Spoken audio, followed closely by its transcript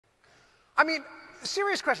I mean,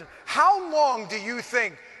 serious question. How long do you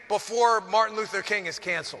think before Martin Luther King is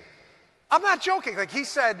canceled? I'm not joking. Like he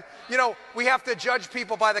said, you know, we have to judge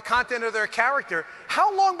people by the content of their character.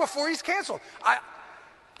 How long before he's canceled?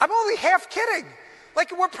 I'm only half kidding.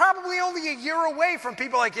 Like, we're probably only a year away from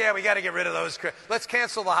people like, yeah, we got to get rid of those. Let's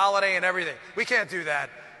cancel the holiday and everything. We can't do that.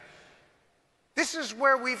 This is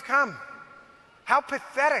where we've come. How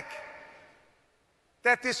pathetic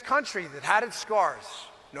that this country that had its scars,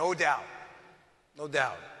 no doubt,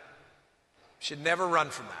 should never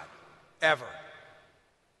run from that, ever.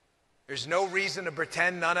 There's no reason to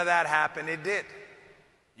pretend none of that happened. It did.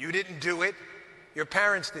 You didn't do it. Your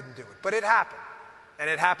parents didn't do it. But it happened.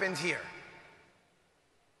 And it happened here.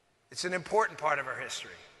 It's an important part of our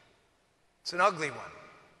history. It's an ugly one.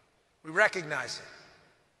 We recognize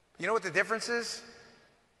it. You know what the difference is?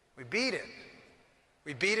 We beat it.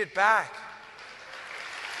 We beat it back.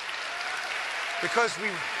 Because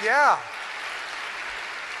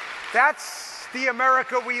that's the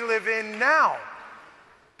America we live in now.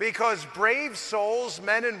 Because brave souls,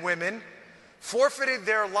 men and women, forfeited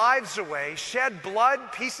their lives away, shed blood,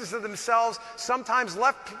 pieces of themselves, sometimes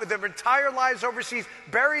left their entire lives overseas,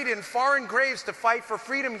 buried in foreign graves to fight for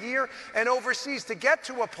freedom here and overseas, to get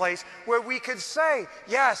to a place where we could say,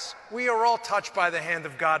 yes, we are all touched by the hand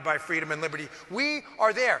of God, by freedom and liberty. We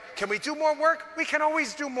are there. Can we do more work? We can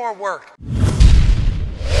always do more work.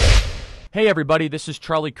 Hey everybody, this is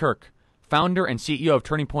Charlie Kirk, founder and CEO of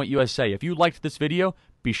Turning Point USA. If you liked this video,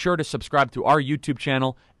 be sure to subscribe to our YouTube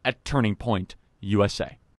channel at Turning Point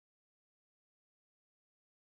USA.